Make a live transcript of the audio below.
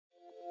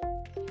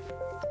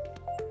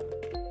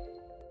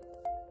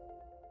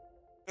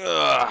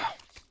Ugh.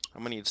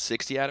 I'm gonna need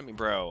 60 out of me,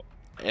 bro.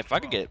 If I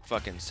could get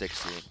fucking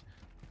 60.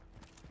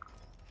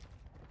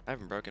 I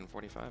haven't broken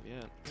 45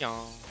 yet.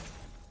 Y'all.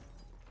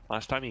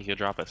 Last time you could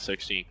drop a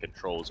 60 in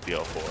controls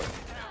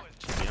BO4.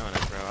 To be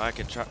honest, bro, I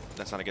could try.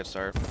 That's not a good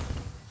start.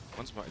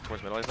 One's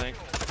towards middle, I think.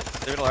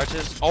 The middle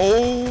arches.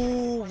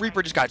 Oh,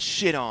 Reaper just got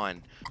shit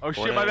on. Oh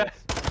shit, my bad.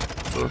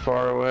 So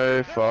far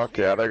away. Fuck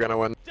yeah, they're gonna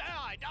win. Die!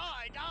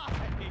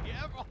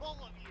 All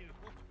of you.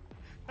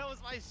 That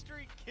was my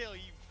streak kill,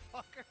 you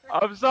fucker.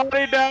 I'm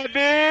sorry,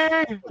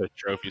 Daddy. The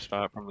trophy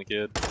spot from the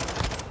kid.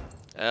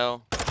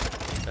 L.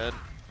 Dead.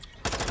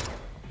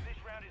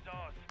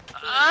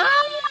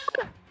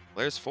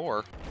 There's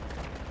 4.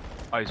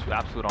 Oh, he's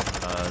absolute on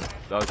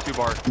the 2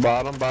 bar.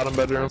 Bottom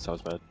bedroom. That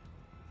was bad.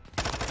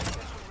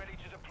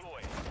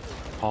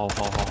 Hall.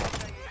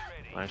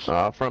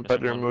 Nice. Front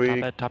bedroom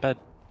weak. Top bed.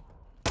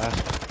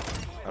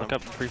 Look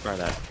up, free fire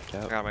that.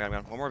 I got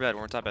him. One more bed,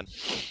 one more top bed.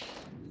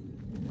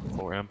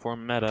 4M4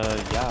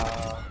 meta,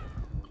 yeah.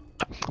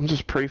 I'm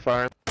just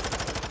pre-firing.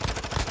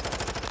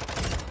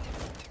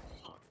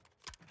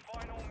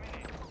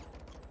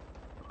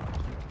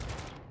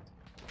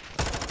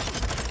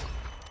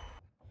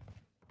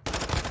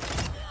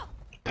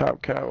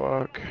 Top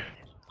catwalk.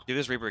 Dude,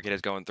 this Reaper kid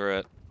is going through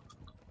it.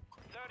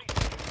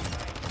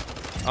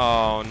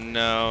 Oh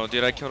no,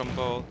 dude, I killed them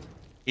both.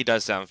 He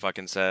does sound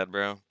fucking sad,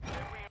 bro.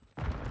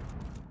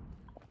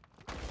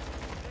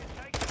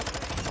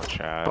 Watch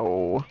out.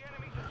 Oh.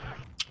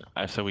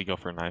 I said we go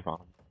for a knife on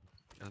him.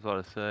 I was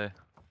about to say.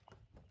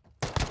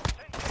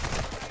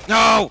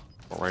 No!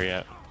 Where you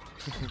at?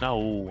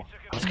 No.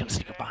 I was gonna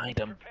sneak up behind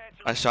him.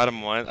 I shot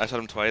him once. I shot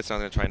him twice. And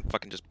I was gonna try and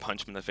fucking just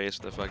punch him in the face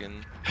with the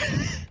fucking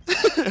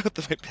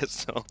with my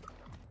pistol.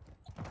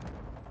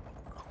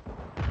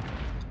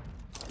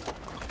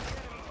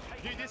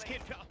 Dude, this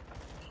kid.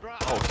 Bro.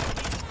 Oh.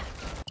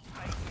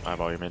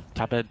 Eyeball your mid.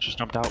 Top edge just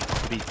jumped out.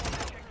 B.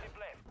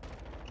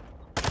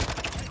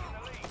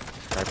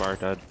 Right bar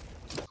dead.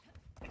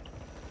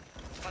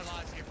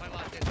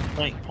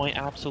 Point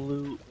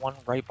absolute. One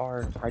right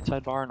bar. Right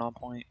side bar and on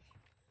point.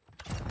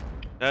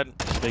 Dead.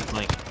 Big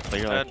flank. Play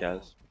your life,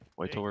 guys.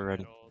 Wait till we're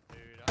ready.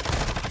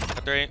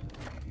 Got 3.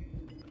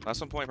 Last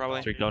 1 point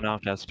probably. 3, go now,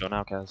 Kaz. Go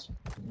now, Kaz.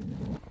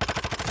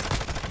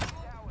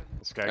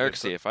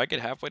 Erixy, if I get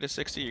halfway to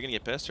 60, you're gonna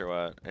get pissed or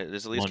what?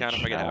 Does at least count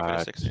if I get halfway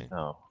to 60?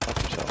 No.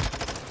 Fuck yourself.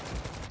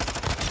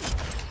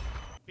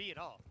 Be it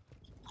all.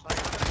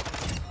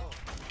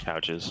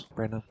 Couches.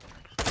 Brandon.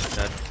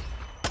 Dead.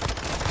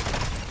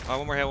 Oh,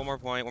 one more hit, one more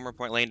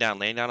point. Laying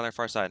down on their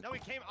far side. No, he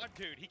came,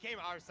 dude, he came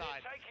our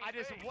side. I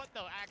just, what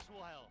the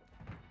actual hell?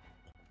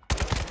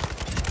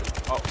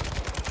 Oh.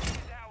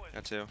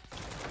 Got 2.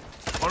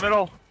 One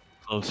middle.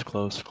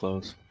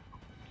 Close.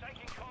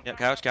 Yeah,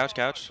 couch.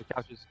 Couches.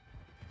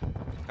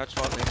 Couch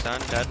fault, thing's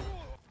done, dead.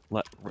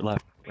 Left,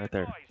 right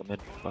there. The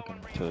mid fucking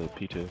to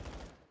P2.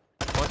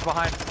 One's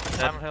behind.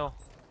 Diamond Hill.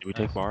 Did we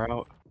take bar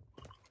out?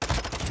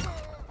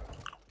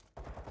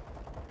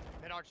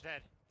 Mid arch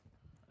dead.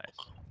 Nice.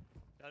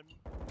 Done.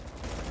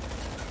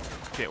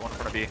 Okay, one in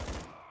front of B.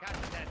 Couch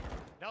is dead.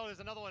 No, there's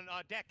another one.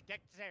 Deck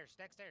stairs.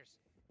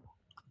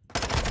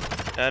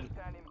 Dead.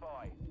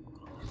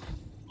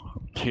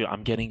 Dude,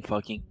 I'm getting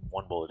fucking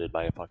one bulleted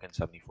by a fucking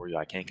 74.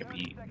 I can't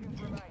compete.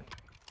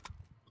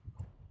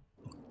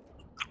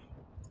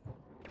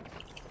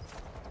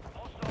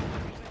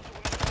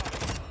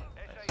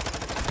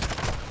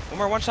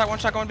 One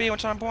shot going B, one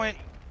shot on point.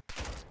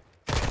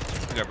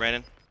 Good go,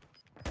 Brandon.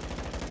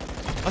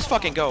 Let's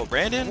fucking go,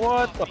 Brandon.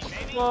 What the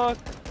fuck?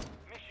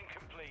 Mission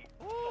complete.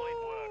 Solid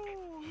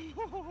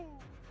work.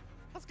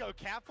 Let's go,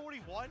 Cap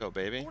 41. Go,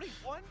 baby.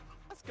 41?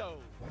 Let's go.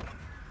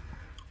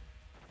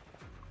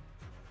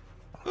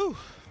 Ooh.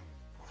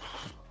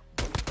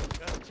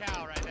 That's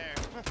chow right there.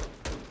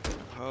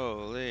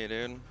 Holy,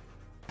 dude.